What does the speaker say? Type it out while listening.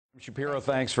Shapiro,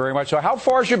 thanks very much. So how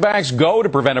far should banks go to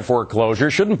prevent a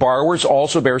foreclosure? Shouldn't borrowers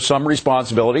also bear some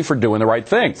responsibility for doing the right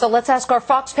thing? So let's ask our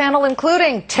Fox panel,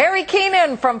 including Terry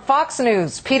Keenan from Fox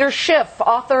News, Peter Schiff,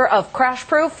 author of Crash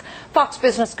Proof, Fox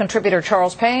Business contributor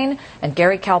Charles Payne, and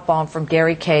Gary Kaltbaum from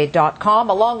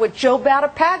GaryK.com, along with Joe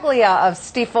Battipaglia of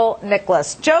Stifel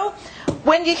Nicholas. Joe,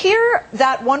 when you hear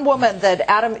that one woman that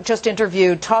Adam just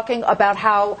interviewed talking about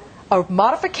how a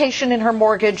modification in her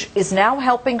mortgage is now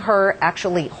helping her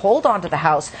actually hold on to the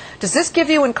house, does this give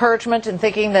you encouragement in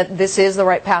thinking that this is the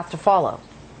right path to follow?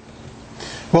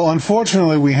 Well,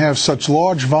 unfortunately, we have such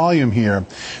large volume here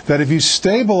that if you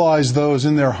stabilize those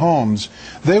in their homes,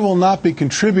 they will not be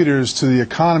contributors to the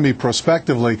economy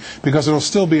prospectively because it will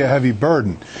still be a heavy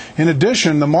burden. In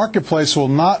addition, the marketplace will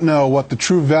not know what the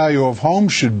true value of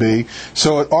homes should be,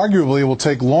 so it arguably will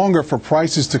take longer for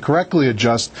prices to correctly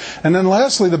adjust. And then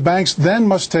lastly, the banks then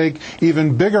must take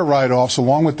even bigger write-offs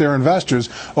along with their investors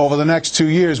over the next 2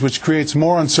 years, which creates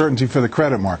more uncertainty for the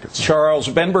credit markets. Charles,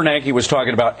 Ben Bernanke was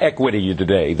talking about equity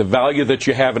today, the value that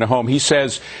you have in a home. He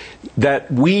says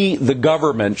that we, the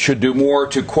government, should do more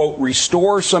to, quote,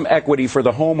 restore some equity for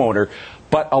the homeowner.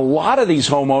 But a lot of these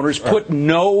homeowners put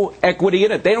no equity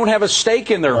in it. They don't have a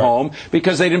stake in their home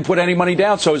because they didn't put any money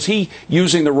down. So is he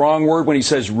using the wrong word when he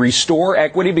says restore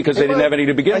equity because they didn't have any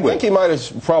to begin with? I think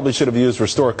he probably should have used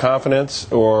restore confidence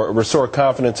or restore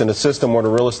confidence in the system or the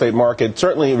real estate market.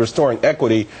 Certainly restoring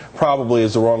equity probably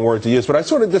is the wrong word to use. But I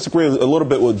sort of disagree a little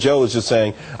bit with Joe is just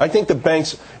saying. I think the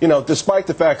banks, despite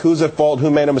the fact who's at fault,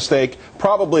 who made a mistake,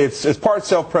 probably it's part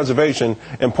self-preservation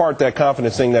and part that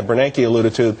confidence thing that Bernanke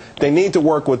alluded to. They need to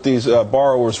work with these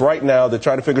borrowers right now to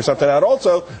try to figure something out.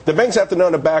 Also, the banks have to know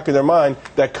in the back of their mind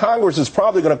that Congress is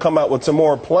probably going to come out with some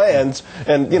more plans,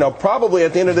 and probably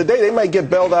at the end of the day they might get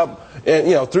bailed out,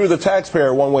 through the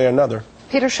taxpayer one way or another.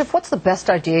 Peter Schiff, what's the best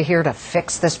idea here to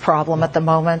fix this problem at the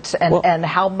moment, and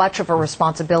how much of a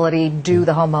responsibility do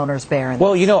the homeowners bear in this?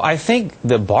 Well, I think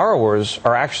the borrowers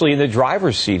are actually in the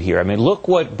driver's seat here. I mean, look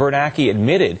what Bernanke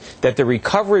admitted, that the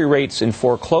recovery rates in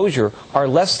foreclosure are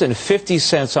less than 50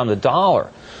 cents on the dollar.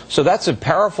 So that's a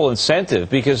powerful incentive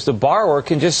because the borrower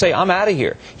can just say, I'm out of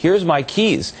here. Here's my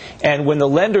keys. And when the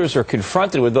lenders are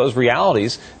confronted with those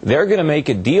realities, they're going to make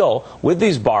a deal with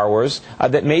these borrowers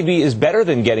that maybe is better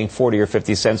than getting 40 or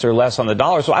 50 cents or less on the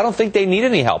dollar. So I don't think they need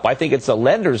any help. I think it's the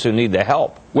lenders who need the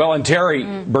help. Well, and Terry,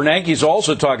 Bernanke's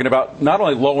also talking about not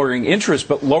only lowering interest,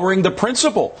 but lowering the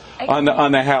principal on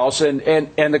the house. And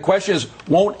the question is,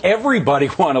 won't everybody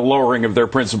want a lowering of their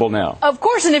principal now? Of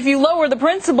course, and if you lower the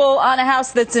principal on a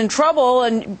house that's in trouble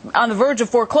and on the verge of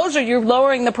foreclosure, you're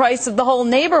lowering the price of the whole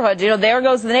neighborhood. There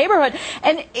goes the neighborhood.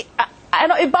 And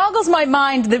it boggles my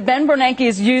mind that Ben Bernanke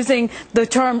is using the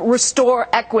term restore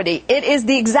equity. It is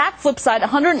the exact flip side,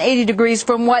 180 degrees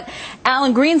from what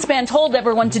Alan Greenspan told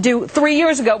everyone to do 3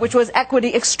 years ago, which was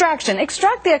equity extraction.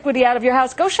 Extract the equity out of your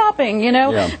house. Go shopping,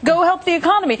 Go help the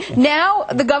economy. Now,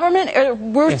 the government,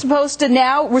 we're supposed to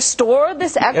now restore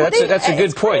this equity? Yeah, that's a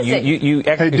good point. You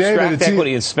extract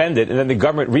equity and spend it, and then the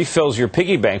government refills your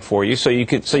piggy bank for you so you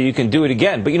can do it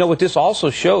again. But what this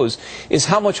also shows is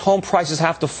how much home prices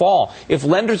have to fall. If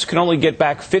lenders can only get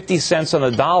back 50 cents on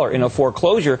the dollar in a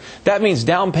foreclosure, that means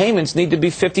down payments need to be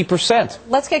 50%.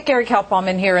 Let's get Gary Kaltbaum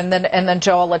in here, and then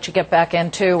Joe, I'll let you get back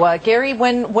into. Gary,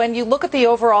 when you look at the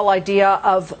overall idea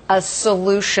of a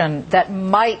solution that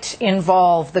might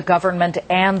involve the government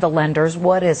and the lenders,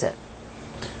 what is it?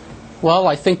 Well,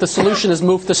 I think the solution is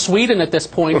move to Sweden at this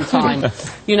point in time.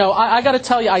 I got to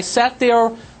tell you, I sat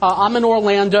there. I'm in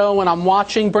Orlando, and I'm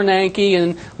watching Bernanke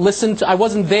and I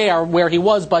wasn't there where he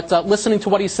was, but listening to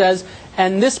what he says.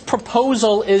 And this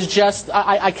proposal is just,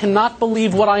 I cannot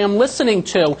believe what I am listening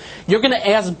to. You're going to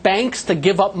ask banks to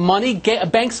give up money.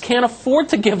 Banks can't afford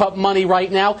to give up money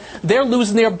right now. They're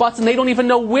losing their butts, and they don't even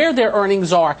know where their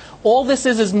earnings are. All this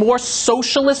is more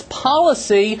socialist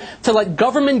policy to let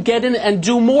government get in and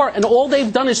do more. And all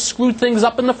they've done is screw things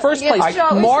up in the first place.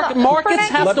 Joe, Markets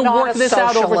have to work this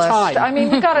out over time. I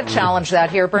mean, we've got to challenge that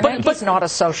here. Bernanke's not a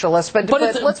socialist, but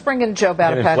let's bring in Joe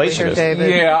Battipaglia here, David.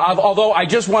 Yeah, although I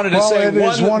just wanted to say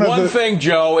one thing,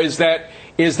 Joe, is that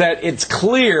it's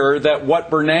clear that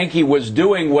what Bernanke was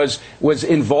doing was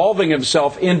involving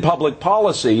himself in public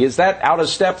policy. Is that out of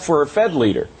step for a Fed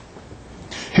leader?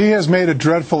 He has made a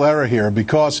dreadful error here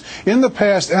because in the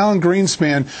past, Alan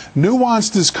Greenspan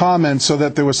nuanced his comments so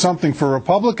that there was something for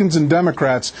Republicans and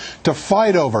Democrats to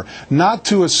fight over, not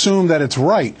to assume that it's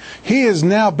right. He has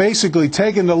now basically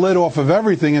taken the lid off of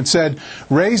everything and said,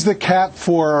 raise the cap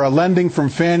for lending from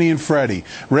Fannie and Freddie,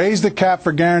 raise the cap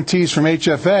for guarantees from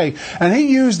HFA, and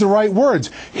he used the right words.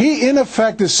 He, in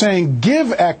effect, is saying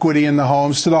give equity in the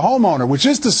homes to the homeowner, which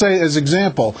is to say, as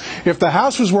example, if the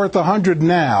house was worth $100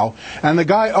 now and the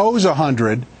guy owes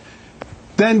 $100,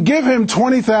 then give him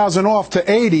 $20,000 off to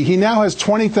 $80. He now has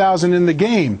 $20,000 in the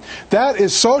game. That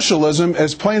is socialism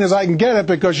as plain as I can get it,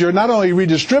 because you're not only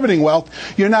redistributing wealth,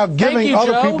 you're now giving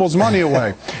other people's money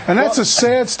away. And that's a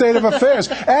sad state of affairs.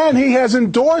 And he has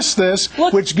endorsed this,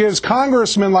 which gives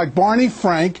congressmen like Barney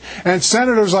Frank and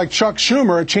senators like Chuck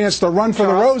Schumer a chance to run for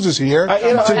the roses here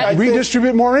to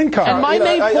redistribute more income. And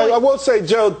I will say,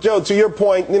 Joe, to your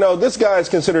point, this guy is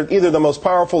considered either the most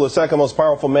powerful or second most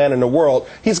powerful man in the world.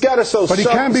 He's got to show he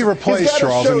can be replaced,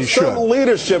 Charles, and he should. Some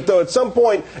leadership, though, at some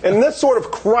point, in this sort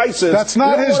of crisis. That's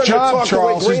not his job,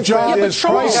 Charles. His job is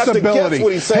price stability.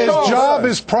 His job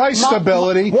is price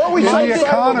stability in the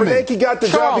economy. Bernanke got the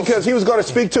job because he was going to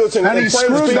speak to us and he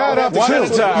screwed that up, too. We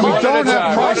don't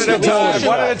have price stability.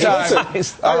 One at a time.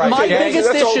 All right, my biggest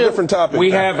that's a whole different topic. We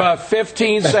have a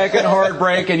 15-second hard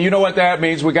break, and you know what that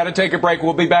means. We've got to take a break.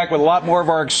 We'll be back with a lot more of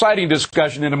our exciting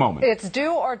discussion in a moment. It's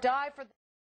do or die for...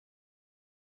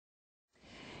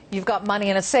 You've got money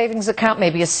in a savings account,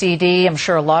 maybe a CD. I'm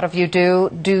sure a lot of you do.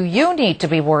 Do you need to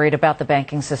be worried about the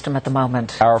banking system at the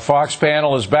moment? Our Fox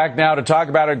panel is back now to talk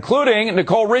about it, including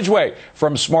Nicole Ridgway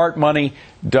from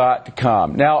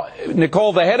smartmoney.com. Now,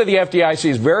 Nicole, the head of the FDIC,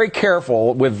 is very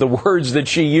careful with the words that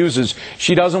she uses.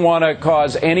 She doesn't want to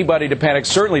cause anybody to panic,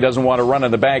 certainly doesn't want to run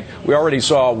on the bank. We already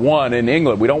saw one in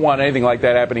England. We don't want anything like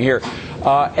that happening here.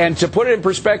 And to put it in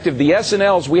perspective, the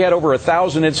S&Ls, we had over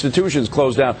 1,000 institutions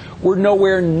closed down. We're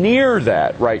nowhere near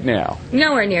that right now.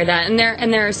 Nowhere near that. And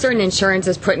there are certain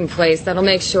insurances put in place that'll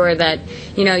make sure that,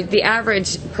 the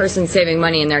average person saving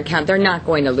money in their account, they're not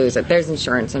going to lose it. There's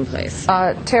insurance in place.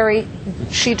 Terry,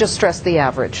 she just stressed the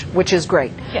average, which is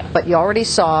great. Yeah. But you already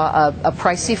saw a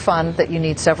pricey fund that you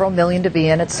need several million to be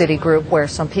in at Citigroup, where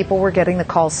some people were getting the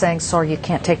call saying, sorry, you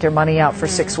can't take your money out for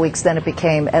 6 weeks. Then it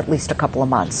became at least a couple of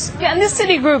months. Yeah, and this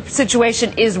Citigroup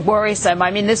situation is worrisome.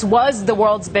 I mean, this was the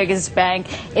world's biggest bank.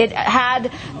 It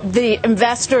had the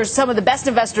investors, some of the best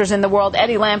investors in the world,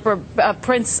 Eddie Lampert,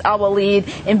 Prince Al-Walid,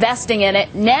 investing in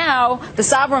it. Now, the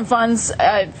sovereign funds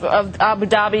of Abu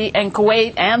Dhabi and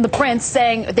Kuwait and the Prince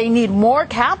saying they need more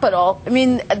capital. I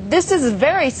mean, this is a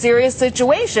very serious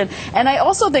situation. And I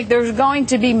also think there's going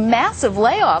to be massive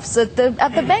layoffs at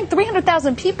the bank.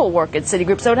 300,000 people work at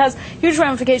Citigroup, so it has huge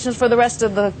ramifications for the rest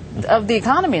of the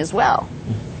economy as well.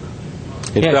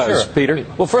 It does. Sure. Peter?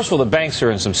 Well, first of all, the banks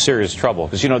are in some serious trouble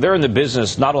because, they're in the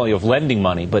business not only of lending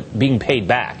money, but being paid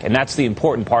back. And that's the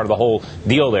important part of the whole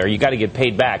deal there. You got to get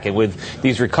paid back. And with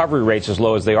these recovery rates as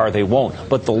low as they are, they won't.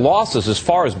 But the losses, as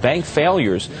far as bank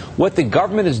failures, what the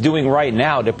government is doing right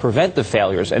now to prevent the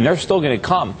failures, and they're still going to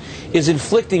come, is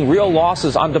inflicting real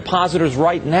losses on depositors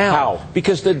right now. How?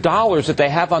 Because the dollars that they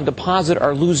have on deposit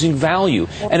are losing value.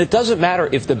 And it doesn't matter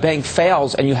if the bank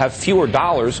fails and you have fewer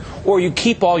dollars or you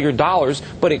keep all your dollars,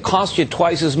 but it costs you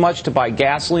twice as much to buy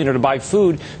gasoline or to buy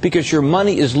food because your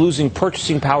money is losing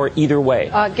purchasing power either way.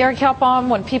 Gary Kaltbaum,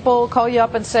 when people call you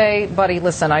up and say, buddy,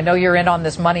 listen, I know you're in on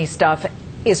this money stuff,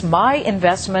 is my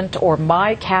investment or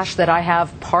my cash that I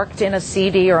have parked in a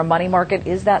CD or a money market,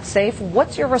 is that safe?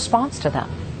 What's your response to that?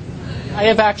 I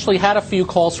have actually had a few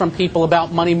calls from people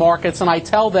about money markets, and I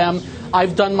tell them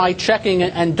I've done my checking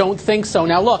and don't think so.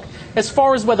 Now, look, as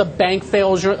far as whether bank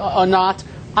fails or not,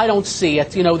 I don't see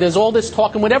it. There's all this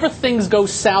talk, and whenever things go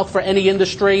south for any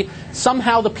industry,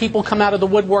 somehow the people come out of the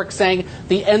woodwork saying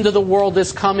the end of the world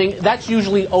is coming. That's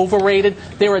usually overrated.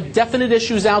 There are definite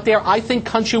issues out there. I think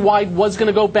Countrywide was going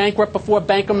to go bankrupt before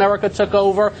Bank of America took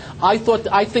over. I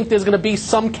think there's going to be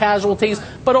some casualties,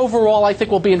 but overall I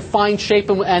think we'll be in fine shape,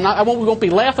 and we won't be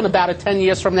laughing about it 10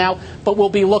 years from now, but we'll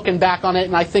be looking back on it,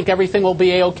 and I think everything will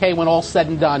be A-OK when all's said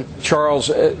and done. Charles,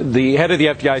 the head of the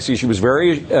FDIC, she was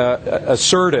very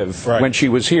assertive when she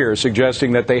was here,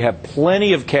 suggesting that they have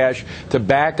plenty of cash to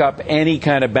back up any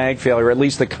kind of bank failure, at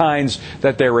least the kinds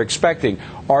that they were expecting.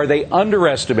 Are they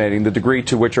underestimating the degree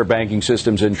to which our banking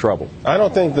system's in trouble? I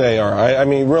don't think they are. I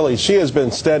mean, really, she has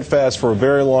been steadfast for a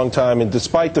very long time, and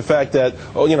despite the fact that,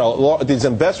 these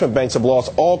investment banks have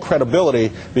lost all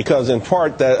credibility because, in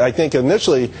part, that I think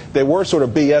initially they were sort of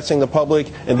BSing the public,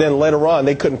 and then later on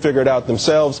they couldn't figure it out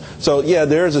themselves. So, yeah,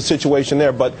 there is a situation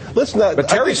there, but let's not... But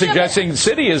Terry's suggesting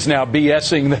Citi is now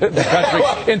BSing the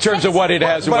country in terms of what it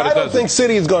has and what it doesn't. I don't think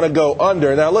Citi is going to go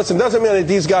under. Now, listen, doesn't mean that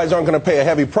these guys aren't going to pay a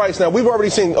heavy price. Now, we've already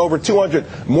seen over 200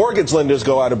 mortgage lenders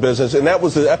go out of business, and that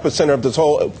was the epicenter of this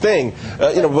whole thing.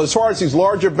 But as far as these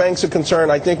larger banks are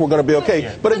concerned, I think we're going to be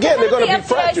okay. But again, they're going to be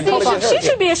fractured. She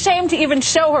should be ashamed to even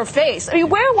show her face. I mean,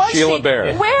 where was Sheila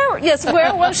Baird.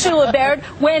 Where was Sheila Baird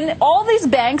when all these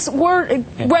banks were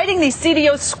writing these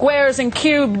CDO squares and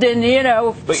cubed and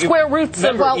square roots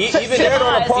of even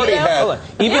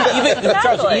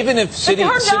if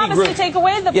Citigroup take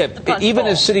away the even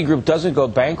if Citigroup doesn't go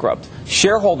bankrupt,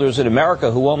 shareholders in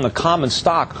America who own the common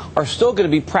stock are still going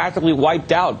to be practically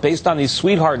wiped out based on these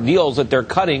sweetheart deals that they're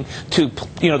cutting to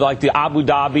like the Abu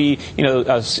Dhabi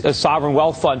a sovereign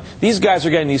wealth fund. These guys are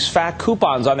getting these fat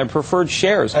coupons on their preferred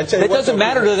shares. It doesn't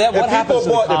matter to them what happens to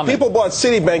the common. If people bought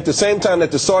Citibank the same time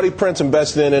that the Saudi prince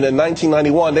invested in it in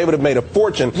 1991, they would have made a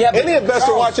fortune. Yeah, any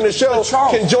investor watching the show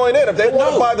can join in. If they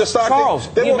want to buy the stock,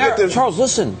 Charles,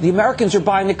 listen, the Americans are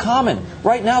buying the common.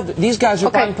 Right now, these guys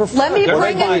are buying preferred. Let me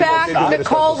bring it back,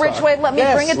 Nicole Ridgway, let me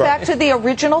bring it back to the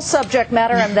original subject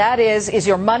matter, and that is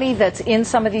your money that's in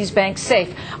some of these banks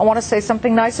safe? I want to say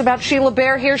something nice about Sheila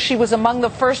Baird here. She was among the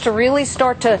first to really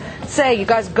start to say, you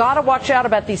guys got to watch out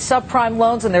about these subprime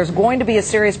loans, and there's going to be a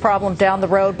serious problem down the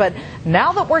road. But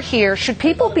now that we're here, should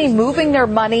people be moving their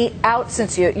money out,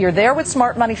 since you're there with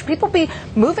smart money, should people be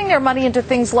moving their money into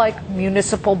things like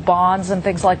municipal bonds and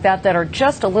things like that are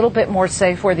just a little bit more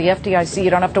safe, where the FDIC, you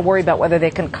don't have to worry about whether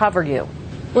they can cover you?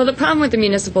 Well, the problem with the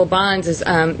municipal bonds is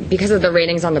because of the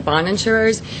ratings on the bond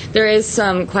insurers, there is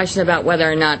some question about whether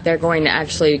or not they're going to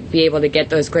actually be able to get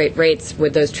those great rates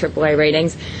with those AAA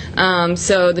ratings.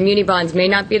 So the muni bonds may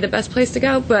not be the best place to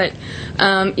go, but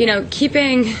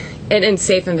keeping it in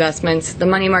safe investments, the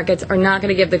money markets are not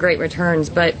going to give the great returns,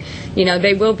 but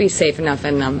they will be safe enough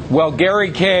in them. Well,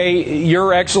 Gary Kay,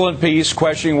 your excellent piece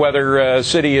questioning whether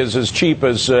Citi is as cheap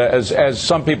as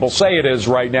some people say it is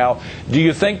right now. Do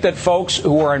you think that folks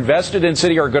who are invested in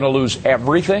Citi are going to lose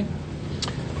everything?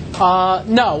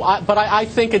 No, but I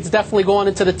think it's definitely going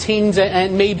into the teens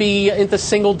and maybe into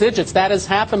single digits. That has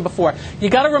happened before. You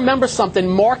got to remember something.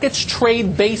 Markets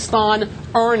trade based on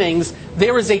earnings.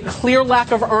 There is a clear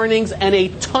lack of earnings and a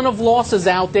ton of losses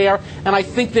out there, and I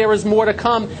think there is more to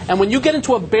come. And when you get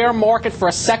into a bear market for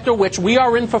a sector, which we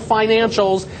are in for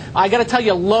financials, I got to tell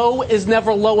you, low is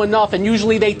never low enough, and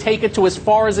usually they take it to as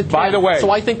far as it can. By the way, so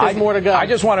I think there's more to go. I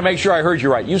just want to make sure I heard you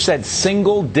right. You said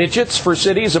single digits for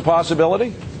Citi is a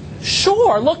possibility?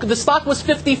 Sure. Look, the stock was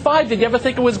 55. Did you ever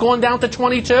think it was going down to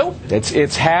 22?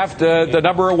 It's half the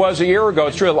number it was a year ago.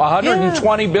 It's true.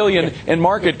 120 billion in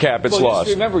market cap it's lost.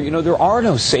 Just remember, there are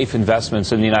no safe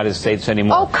investments in the United States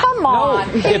anymore. Oh, come on,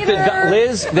 no.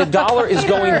 If the dollar is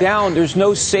going down, there's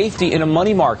no safety in a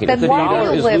money market. Then if the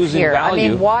dollar is losing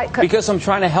value, why? Because I'm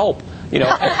trying to help. And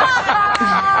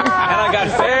I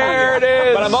got there it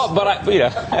is.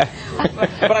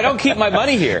 But I don't keep my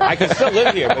money here. I can still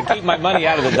live here, but keep my money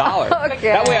out of the dollar.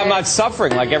 Okay. That way I'm not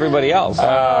suffering like everybody else. All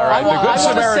right, the Good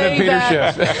Samaritan Peter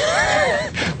Schiff.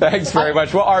 Thanks very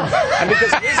much. Well,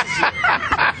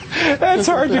 that's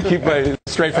hard to keep a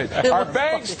straight face. Are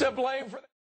banks to blame for that?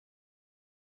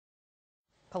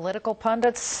 Political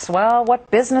pundits, well, what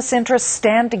business interests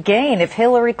stand to gain if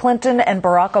Hillary Clinton and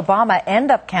Barack Obama end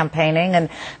up campaigning and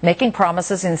making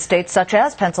promises in states such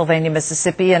as Pennsylvania,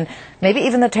 Mississippi, and maybe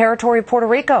even the territory of Puerto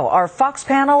Rico? Our Fox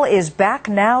panel is back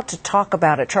now to talk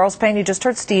about it. Charles Payne, you just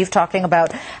heard Steve talking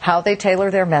about how they tailor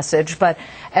their message, but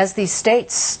as these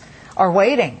states are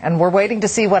waiting, and we're waiting to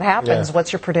see what happens.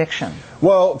 What's your prediction?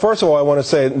 Well, first of all, I want to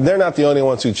say they're not the only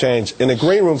ones who changed. In the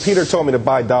green room, Peter told me to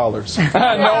buy dollars. No, he didn't.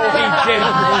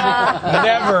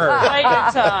 Never. Bite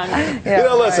your tongue.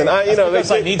 Yeah, listen,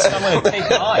 Because I need someone to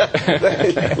take on.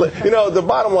 The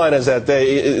bottom line is that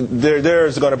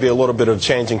there's going to be a little bit of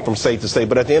changing from state to state.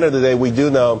 But at the end of the day, we do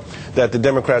know that the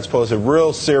Democrats pose a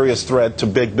real serious threat to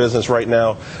big business right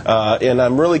now. And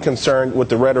I'm really concerned with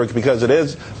the rhetoric because it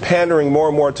is pandering more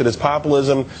and more to this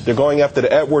populism. They're going after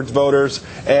the Edwards voters.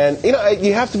 And,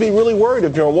 you have to be really worried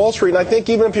if you're on Wall Street. And I think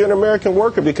even if you're an American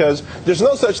worker, because there's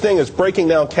no such thing as breaking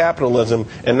down capitalism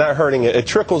and not hurting it. It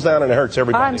trickles down and it hurts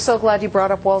everybody. I'm so glad you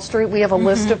brought up Wall Street. We have a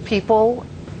list of people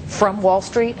from Wall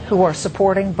Street who are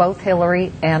supporting both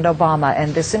Hillary and Obama,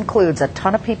 and this includes a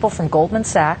ton of people from Goldman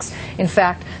Sachs. In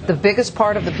fact, the biggest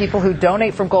part of the people who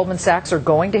donate from Goldman Sachs are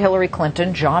going to Hillary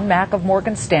Clinton. John Mack of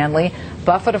Morgan Stanley.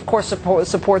 Buffett, of course,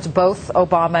 supports both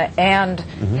Obama and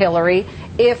Hillary.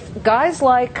 If guys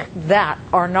like that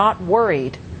are not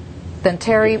worried, then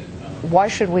Terry, why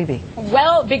should we be?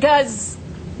 Well, because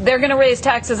they're going to raise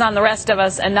taxes on the rest of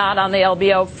us and not on the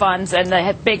LBO funds and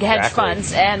the big hedge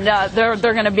funds, and they're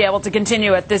going to be able to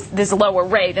continue at this lower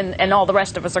rate, and all the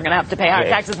rest of us are going to have to pay higher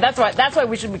taxes. That's why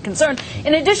we should be concerned.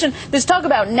 In addition, this talk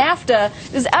about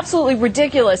NAFTA is absolutely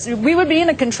ridiculous. We would be in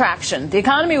a contraction. The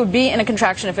economy would be in a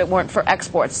contraction if it weren't for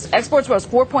exports. Exports rose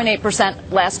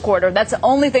 4.8% last quarter. That's the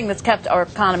only thing that's kept our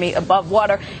economy above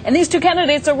water. And these two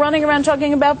candidates are running around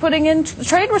talking about putting in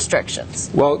trade restrictions.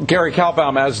 Well, Gary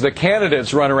Kaltbaum, as the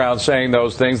candidates run around saying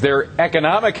those things, their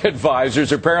economic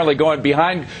advisors are apparently going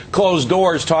behind closed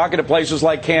doors, talking to places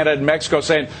like Canada and Mexico,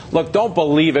 saying, look, don't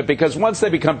believe it, because once they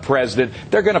become president,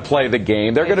 they're going to play the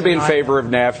game. They're going to be in favor of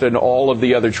NAFTA and all of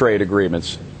the other trade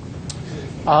agreements.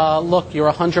 Look,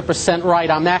 you're 100% right.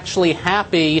 I'm actually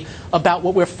happy about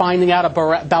what we're finding out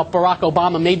about Barack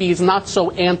Obama. Maybe he's not so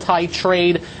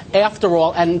anti-trade after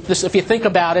all. And this, if you think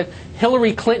about it,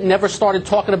 Hillary Clinton never started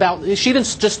talking about, she didn't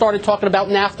just started talking about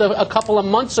NAFTA a couple of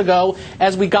months ago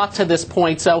as we got to this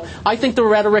point. So I think the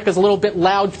rhetoric is a little bit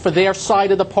loud for their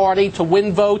side of the party to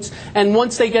win votes. And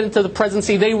once they get into the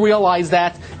presidency, they realize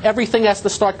that everything has to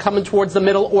start coming towards the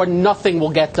middle or nothing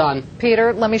will get done.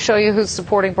 Peter, let me show you who's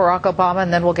supporting Barack Obama,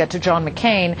 and then we'll get to John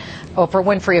McCain. Oprah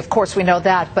Winfrey, of course, we know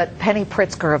that, but Penny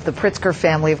Pritzker of the Pritzker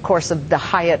family, of course, of the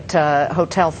Hyatt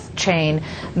hotel chain.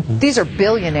 These are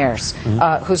billionaires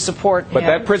who support But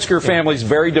that Pritzker family is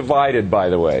very divided, by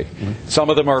the way. Some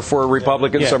of them are for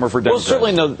Republicans, some are for Democrats. Well,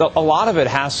 certainly, no, a lot of it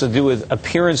has to do with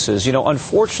appearances. You know,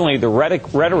 unfortunately, the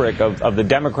rhetoric of the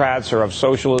Democrats or of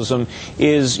socialism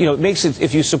is, you know, it makes it,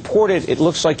 if you support it, it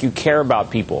looks like you care about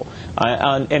people.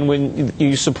 And when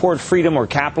you support freedom or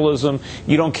capitalism,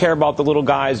 you don't care about the little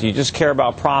guys, you just care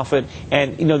about profit.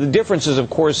 And, you know, the difference is, of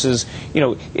course, is, you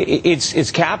know,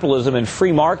 it's capitalism and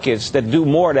free markets that do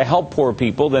more to help poor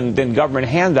people than government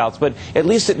handouts. But at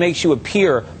least it makes you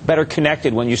appear better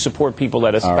connected when you support people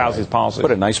that espouse these policies.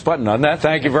 Put a nice button on that.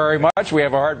 Thank you very much. We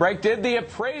have a hard break. Did the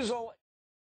appraisal...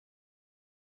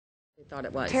 They thought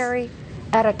it was. Terry,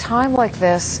 at a time like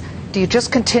this, do you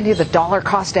just continue the dollar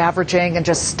cost averaging and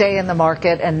just stay in the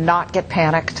market and not get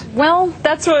panicked? Well,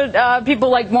 that's what people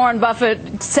like Warren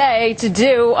Buffett say to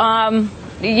do.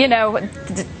 You know,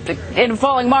 in a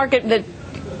falling market, that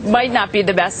might not be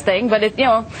the best thing, but if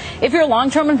you're a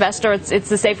long-term investor, it's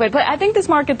the safe way to play. I think this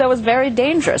market, though, is very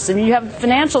dangerous. I mean, you have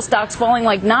financial stocks falling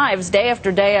like knives day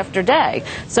after day after day.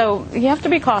 So you have to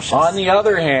be cautious. On the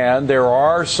other hand, there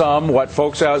are some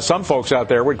folks out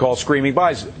there would call screaming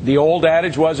buys. The old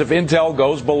adage was, if Intel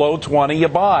goes below 20, you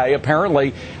buy.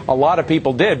 Apparently, a lot of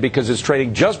people did, because it's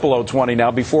trading just below 20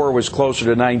 now. Before it was closer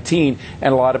to 19,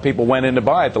 and a lot of people went in to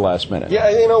buy at the last minute.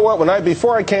 Yeah, you know what?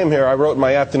 Before I came here, I wrote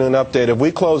my afternoon update. If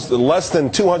we closed less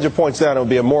than 200 points down, it would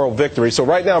be a moral victory. So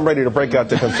right now, I'm ready to break out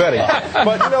the confetti.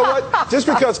 But you know what? Just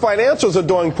because financials are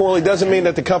doing poorly doesn't mean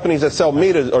that the companies that sell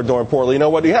meat are doing poorly. You know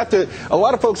what? A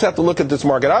lot of folks have to look at this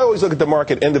market. I always look at the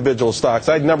market individual stocks.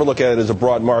 I'd never look at it as a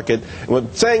broad market. And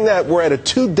with saying that, we're at a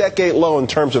 2-decade low in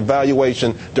terms of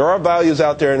valuation. There are values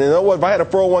out there, and you know what? If I had a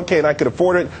 401k and I could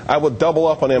afford it, I would double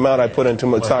up on the amount I put into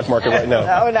my stock market right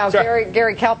now. Oh, now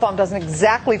Gary Kaltbaum doesn't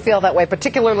exactly feel that way,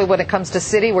 particularly when it comes to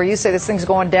Citi, where you say this thing's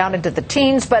going down into the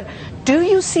teens. But do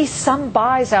you see some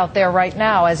buys out there right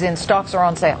now, as in stocks are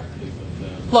on sale?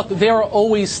 Look, there are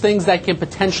always things that can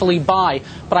potentially buy,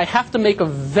 but I have to make a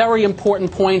very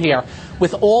important point here.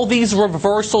 With all these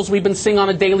reversals we've been seeing on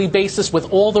a daily basis,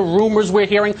 with all the rumors we're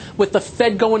hearing, with the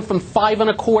Fed going from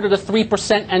 5.25% to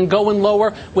 3% and going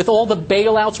lower, with all the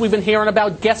bailouts we've been hearing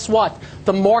about, guess what?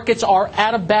 The markets are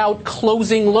at about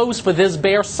closing lows for this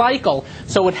bear cycle.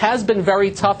 So it has been very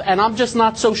tough, and I'm just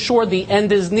not so sure the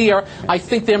end is near. I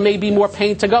think there may be more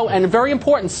pain to go. And very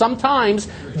important, sometimes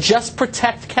just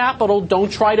protect capital.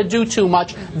 Don't try to do too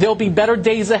much. There'll be better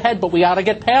days ahead, but we ought to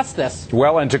get past this.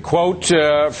 Well, and to quote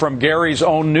from Gary's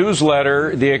own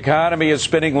newsletter, the economy is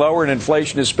spinning lower and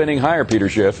inflation is spinning higher, Peter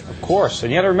Schiff. Of course.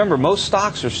 And you got to remember, most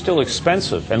stocks are still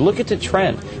expensive. And look at the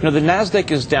trend. You know, the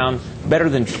NASDAQ is down better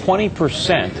than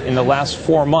 20% in the last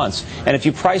 4 months. And if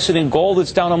you price it in gold,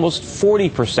 it's down almost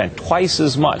 40%, twice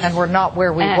as much. And we're not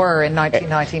where we were in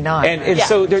 1999. And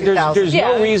so there's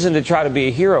no reason to try to be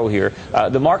a hero here.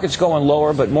 The market's going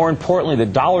lower, but more importantly, the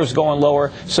dollar's going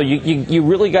lower. So you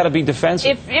really got to be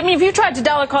defensive. If you tried to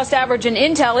dollar cost average in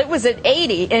Intel, it was at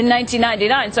 80 in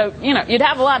 1999. So, you know, you'd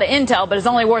have a lot of Intel, but it's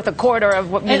only worth a quarter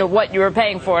of what you were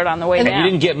paying for it on the way down. And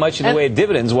you didn't get much in the way of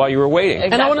dividends while you were waiting.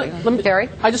 Exactly. And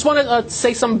I just want to to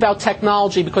say something about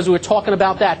technology because we were talking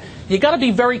about that. You got to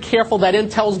be very careful that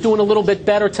Intel's doing a little bit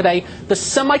better today. The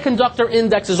semiconductor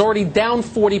index is already down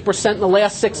 40% in the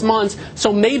last 6 months,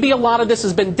 so maybe a lot of this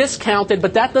has been discounted,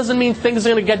 but that doesn't mean things are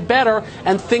going to get better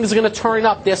and things are going to turn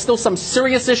up. There's still some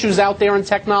serious issues out there in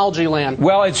technology land.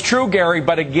 Well, it's true, Gary,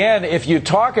 but again, if you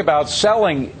talk about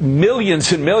selling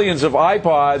millions and millions of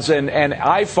iPods and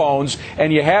iPhones,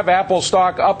 and you have Apple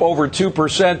stock up over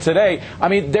 2% today, I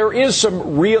mean, there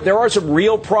are some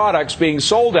real products being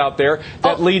sold out there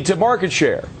that lead to market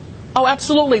share. Oh,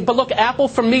 absolutely. But look, Apple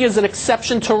for me is an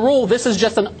exception to rule. This is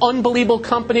just an unbelievable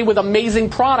company with amazing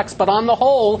products. But on the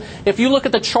whole, if you look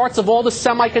at the charts of all the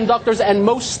semiconductors and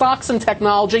most stocks in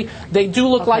technology, they do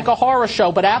look like a horror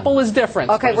show. But Apple is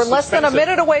different. Okay, we're less than a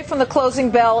minute away from the closing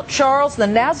bell. Charles, the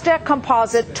NASDAQ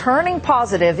composite turning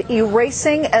positive,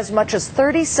 erasing as much as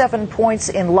 37 points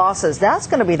in losses. That's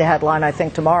going to be the headline, I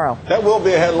think, tomorrow. That will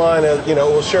be a headline. You know,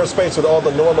 we'll share space with all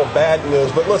the normal bad news.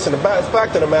 But listen, the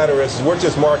fact of the matter is we're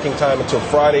just marking time until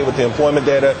Friday with the employment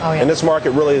data, and this market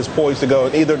really is poised to go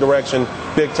in either direction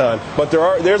big time. But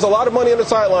there's a lot of money on the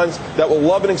sidelines that will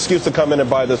love an excuse to come in and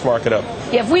buy this market up.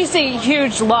 Yeah, if we see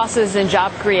huge losses in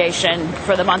job creation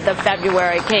for the month of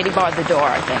February, Katie barred the door,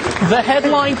 I think. The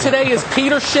headline today is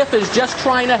Peter Schiff is just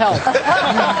trying to help.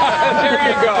 There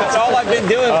you go. That's all I've been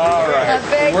doing. All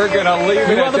right. We're going to leave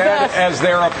it at that as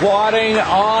they're applauding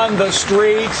on the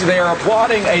streets. They're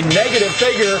applauding a negative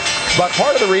figure, but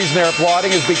part of the reason they're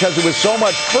applauding is because it was so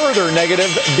much further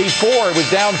negative before. It was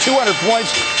down 200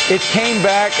 points. It came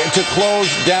back to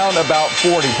close down about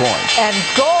 40 points. And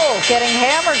gold getting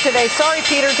hammered today. Sorry,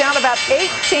 Peter, down about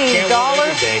 $18.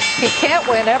 He can't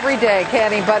win every day,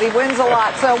 can he? But he wins a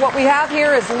lot. So what we have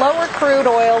here is lower crude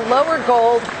oil, lower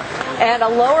gold, and a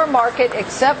lower market,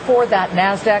 except for that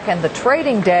NASDAQ, and the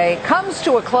trading day comes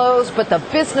to a close, but the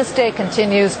business day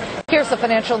continues. Here's the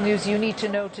financial news you need to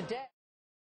know today.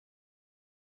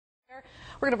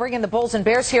 We're going to bring in the Bulls and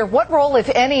Bears here. What role, if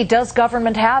any, does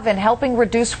government have in helping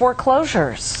reduce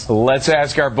foreclosures? Let's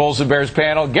ask our Bulls and Bears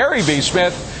panel. Gary B.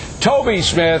 Smith, Toby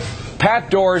Smith,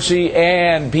 Pat Dorsey,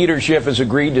 and Peter Schiff has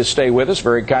agreed to stay with us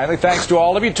very kindly. Thanks to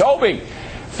all of you. Toby,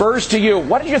 first to you.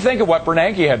 What did you think of what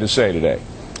Bernanke had to say today?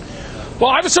 Well,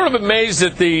 I was sort of amazed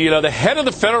that the head of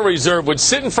the Federal Reserve would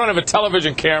sit in front of a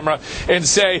television camera and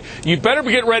say, you better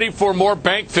get ready for more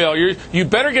bank failures, you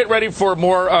better get ready for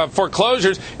more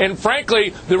foreclosures, and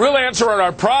frankly, the real answer on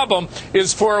our problem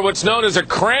is for what's known as a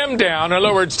cram down. In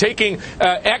other words, taking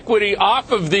equity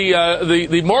off of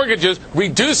the mortgages,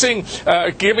 reducing,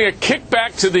 giving a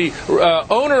kickback to the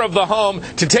owner of the home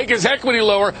to take his equity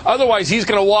lower, otherwise he's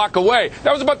going to walk away.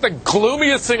 That was about the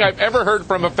gloomiest thing I've ever heard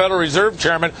from a Federal Reserve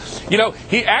chairman. You know,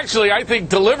 he actually, I think,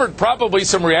 delivered probably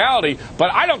some reality,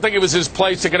 but I don't think it was his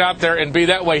place to get out there and be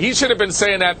that way. He should have been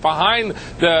saying that behind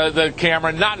the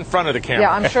camera, not in front of the camera.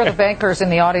 Yeah, I'm sure the bankers in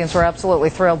the audience were absolutely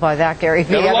thrilled by that, Gary.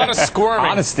 There was a lot of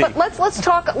squirming. Honesty. But let's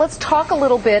talk a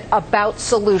little bit about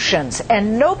solutions.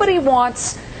 And nobody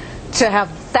wants to have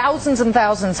thousands and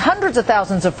thousands, hundreds of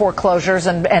thousands of foreclosures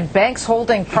and banks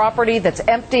holding property that's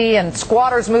empty and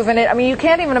squatters moving it. I mean, you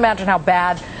can't even imagine how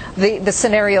bad the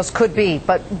scenarios could be.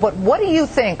 But what do you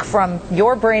think, from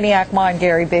your brainiac mind,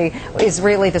 Gary B., is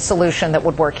really the solution that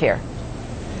would work here?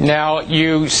 Now,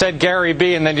 you said Gary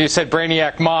B. and then you said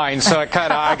Brainiac Mind, so I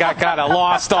got kind of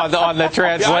lost on the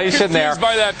translation there. I'm confused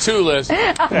by that too, Liz.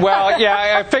 Well,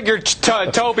 yeah, I figured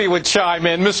Toby would chime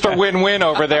in, Mr. Win-Win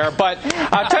over there. But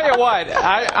I'll tell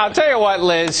you what,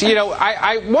 Liz. You know,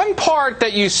 one part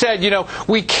that you said, you know,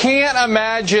 we can't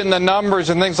imagine the numbers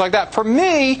and things like that. For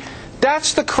me,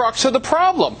 that's the crux of the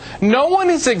problem. No one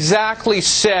has exactly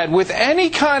said with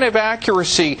any kind of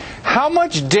accuracy how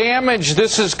much damage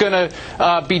this is going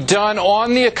to be done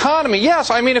on the economy.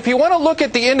 Yes, I mean, if you want to look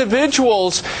at the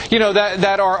individuals, you know,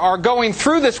 that are going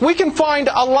through this, we can find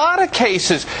a lot of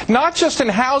cases, not just in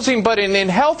housing, but in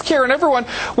healthcare and everyone,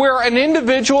 where an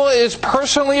individual is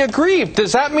personally aggrieved.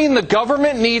 Does that mean the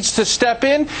government needs to step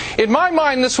in? In my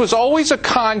mind, this was always a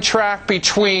contract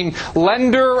between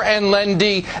lender and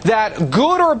lendee that,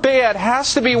 good or bad,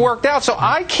 has to be worked out. So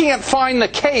I can't find the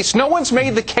case. No one's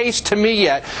made the case to me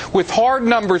yet with hard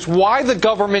numbers why the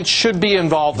government should be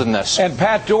involved in this. And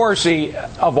Pat Dorsey,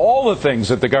 of all the things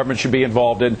that the government should be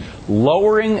involved in,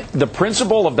 lowering the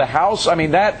principal of the house, I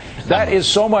mean, that is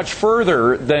so much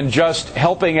further than just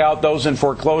helping out those in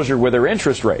foreclosure with their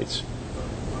interest rates.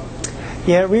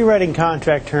 Yeah, rewriting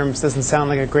contract terms doesn't sound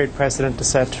like a great precedent to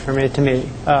set to me.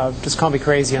 Just call me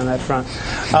crazy on that front.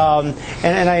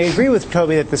 And I agree with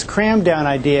Toby that this cram down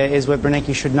idea is what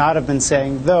Bernanke should not have been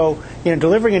saying, though,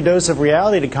 delivering a dose of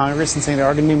reality to Congress and saying there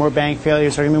are going to be more bank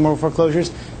failures, there are going to be more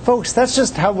foreclosures. Folks, that's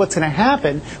just what's going to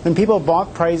happen when people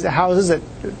bought houses at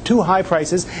too high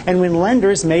prices and when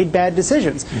lenders made bad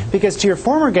decisions. Because to your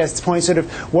former guest's point, sort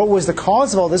of what was the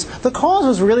cause of all this, the cause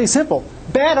was really simple.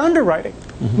 Bad underwriting.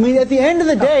 I mean, at the end of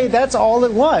the day, that's all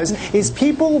it was, is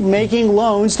people making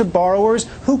loans to borrowers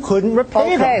who couldn't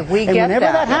repay them. Okay, we get that. And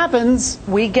whenever that happens,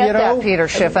 we get that, Peter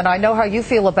Schiff, and I know how you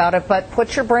feel about it, but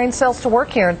put your brain cells to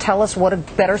work here and tell us what a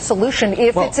better solution,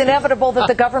 if it's inevitable that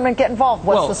the government get involved.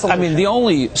 What's the solution? I mean, the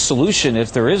only solution,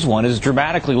 if there is one, is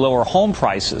dramatically lower home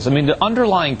prices. I mean, the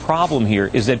underlying problem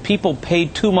here is that people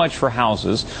paid too much for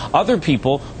houses. Other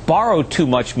people borrowed too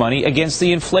much money against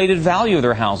the inflated value of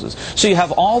their houses. So you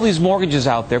have all these mortgages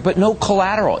out there, but no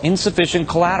collateral, insufficient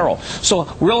collateral. So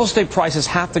real estate prices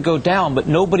have to go down, but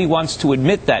nobody wants to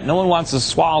admit that. No one wants to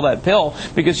swallow that pill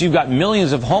because you've got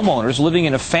millions of homeowners living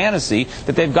in a fantasy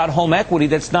that they've got home equity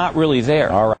that's not really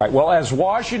there. All right. Well, as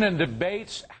Washington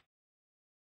debates...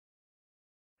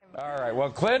 All right. Well,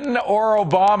 Clinton or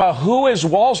Obama, who is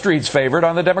Wall Street's favorite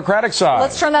on the Democratic side?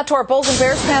 Let's turn that to our Bulls and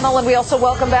Bears panel, and we also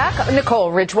welcome back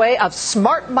Nicole Ridgway of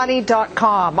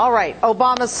smartmoney.com. All right,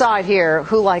 Obama's side here.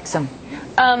 Who likes him?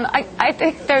 I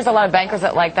think there's a lot of bankers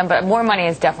that like them, but more money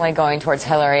is definitely going towards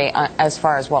Hillary as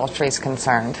far as Wall Street's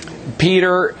concerned.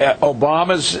 Peter,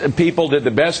 Obama's people did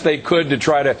the best they could to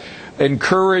try to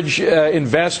encourage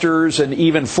investors and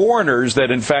even foreigners that,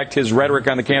 in fact, his rhetoric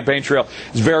on the campaign trail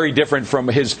is very different from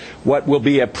his what will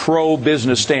be a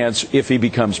pro-business stance if he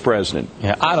becomes president.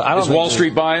 Yeah, I don't is Wall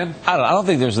Street buying? I don't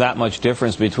think there's that much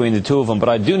difference between the two of them, but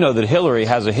I do know that Hillary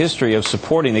has a history of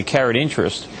supporting the carried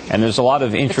interest, and there's a lot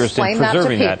of interest in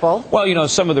preserving that. Well,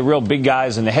 some of the real big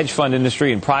guys in the hedge fund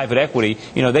industry and private equity,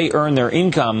 they earn their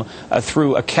income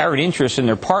through a carried interest in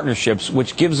their partnerships,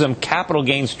 which gives them capital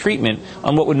gains treatment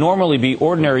on what would normally be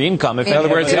ordinary income if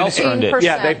everybody else earned it.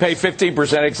 Yeah, they pay 15%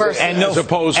 as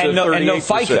opposed to 38%. And no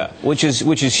FICA, which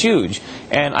is huge.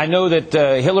 And I know that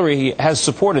Hillary has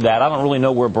supported that. I don't really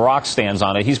know where Barack stands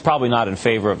on it. He's probably not in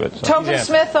favor of it. So. Tobin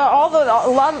Smith, a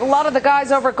lot of the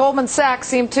guys over at Goldman Sachs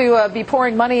seem to be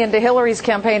pouring money into Hillary's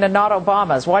campaign and not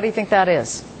Obama's. Why do you think that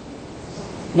is?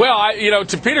 Well,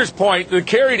 to Peter's point, the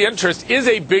carried interest is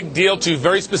a big deal to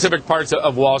very specific parts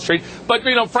of Wall Street. But,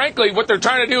 frankly, what they're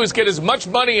trying to do is get as much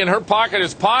money in her pocket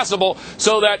as possible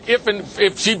so that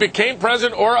if she became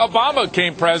president or Obama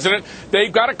became president,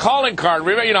 they've got a calling card.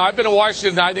 Remember, I've been in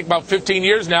Washington, I think, about 15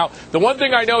 years now. The one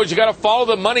thing I know is you got to follow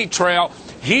the money trail.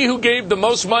 He who gave the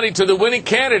most money to the winning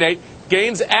candidate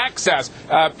gains access.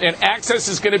 And access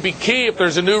is going to be key if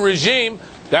there's a new regime.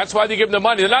 That's why they give them the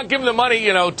money. They're not giving the money,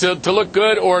 to look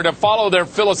good or to follow their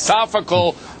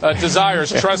philosophical desires.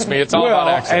 Trust me, it's all about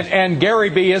access. And Gary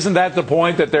B., isn't that the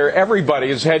point that everybody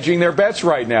is hedging their bets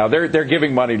right now? They're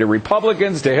giving money to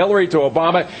Republicans, to Hillary, to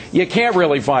Obama. You can't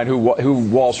really find who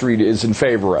Wall Street is in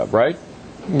favor of, right?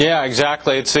 Yeah,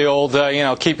 exactly. It's the old,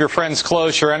 keep your friends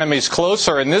close, your enemies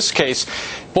closer. In this case,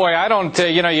 boy, I don't,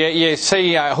 you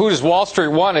say who does Wall Street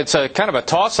want? It's a kind of a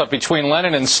toss-up between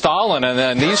Lenin and Stalin and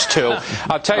then these two.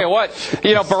 I'll tell you what,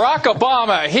 Barack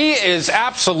Obama, he is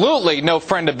absolutely no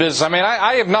friend of business. I mean,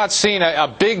 I have not seen a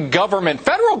big government,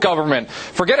 federal government,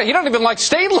 forget it. He don't even like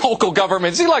state and local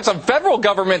governments. He likes a federal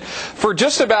government for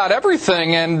just about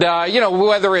everything. And,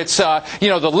 whether it's,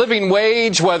 the living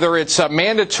wage, whether it's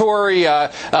mandatory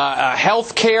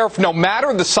health care, no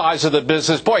matter the size of the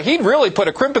business, boy, he'd really put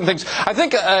a crimp in things. I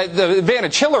think the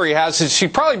advantage Hillary has is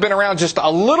she's probably been around just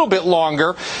a little bit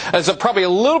longer as probably a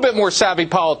little bit more savvy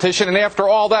politician, and after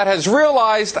all that has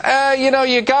realized,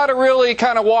 you got to really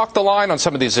kind of walk the line on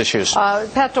some of these issues.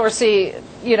 Pat Dorsey,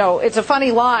 it's a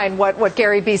funny line what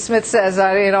Gary B. Smith says.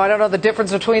 I don't know the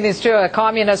difference between these two, a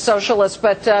communist, socialist,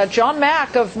 but John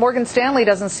Mack of Morgan Stanley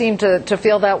doesn't seem to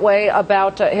feel that way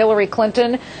about Hillary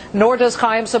Clinton, nor does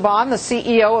Chaim Saban, the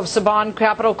CEO of Saban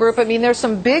Capital Group. I mean, there's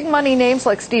some big money names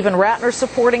like Stephen Ratner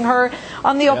supporting her.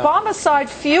 On the Obama side,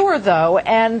 fewer, though.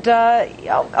 And,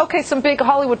 some big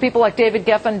Hollywood people like David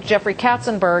Geffen, Jeffrey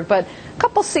Katzenberg, but a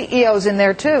couple CEOs in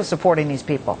there, too, supporting these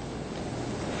people.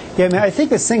 Yeah, I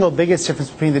think the single biggest difference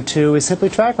between the two is simply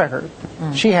track record.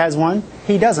 She has one,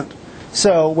 he doesn't.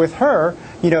 So with her,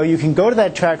 you can go to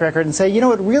that track record and say,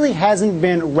 it really hasn't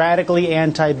been radically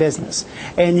anti-business.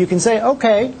 And you can say,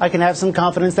 okay, I can have some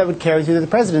confidence that would carry through to the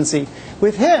presidency.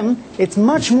 With him, it's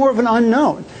much more of an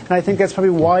unknown. And I think that's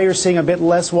probably why you're seeing a bit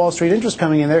less Wall Street interest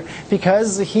coming in there,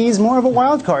 because he's more of a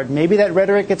wild card. Maybe that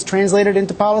rhetoric gets translated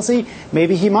into policy.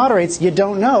 Maybe he moderates. You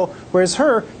don't know. Whereas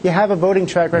her, you have a voting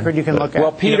track record you can look at.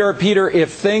 Well, Peter,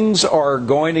 if things are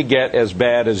going to get as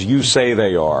bad as you say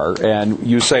they are, and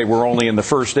you say we're only in the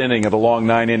first inning of a long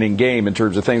 9-inning game in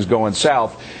terms of things going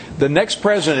south, the next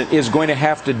president is going to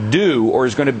have to do, or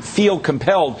is going to feel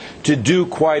compelled to do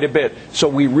quite a bit. So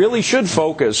we really should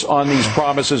focus on these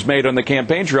promises made on the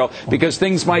campaign trail, because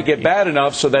things might get bad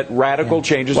enough so that radical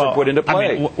changes are put into play.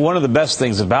 I mean, one of the best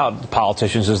things about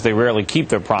politicians is they rarely keep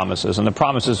their promises, and the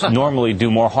promises normally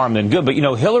do more harm than good. But,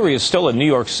 Hillary is still a New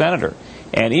York senator.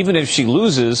 And even if she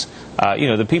loses,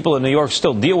 the people in New York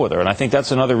still deal with her. And I think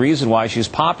that's another reason why she's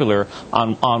popular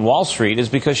on Wall Street, is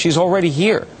because she's already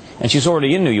here. And she's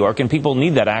already in New York, and people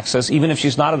need that access, even if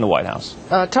she's not in the White House.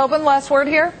 Tobin, last word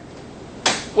here?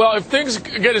 Well, if things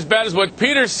get as bad as what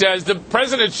Peter says, the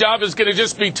president's job is going to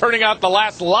just be turning out the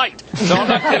last light. So I'm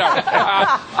not,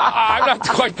 I'm not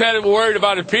quite that worried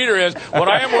about it, Peter is. What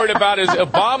I am worried about is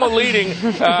Obama leading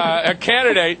a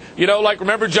candidate, like,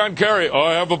 remember John Kerry? Oh,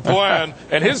 I have a plan.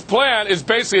 And his plan is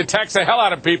basically to tax the hell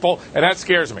out of people, and that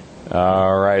scares me.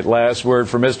 All right, last word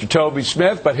from Mr. Toby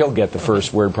Smith, but he'll get the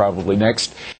first word probably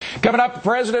next. Coming up,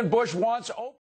 President Bush wants...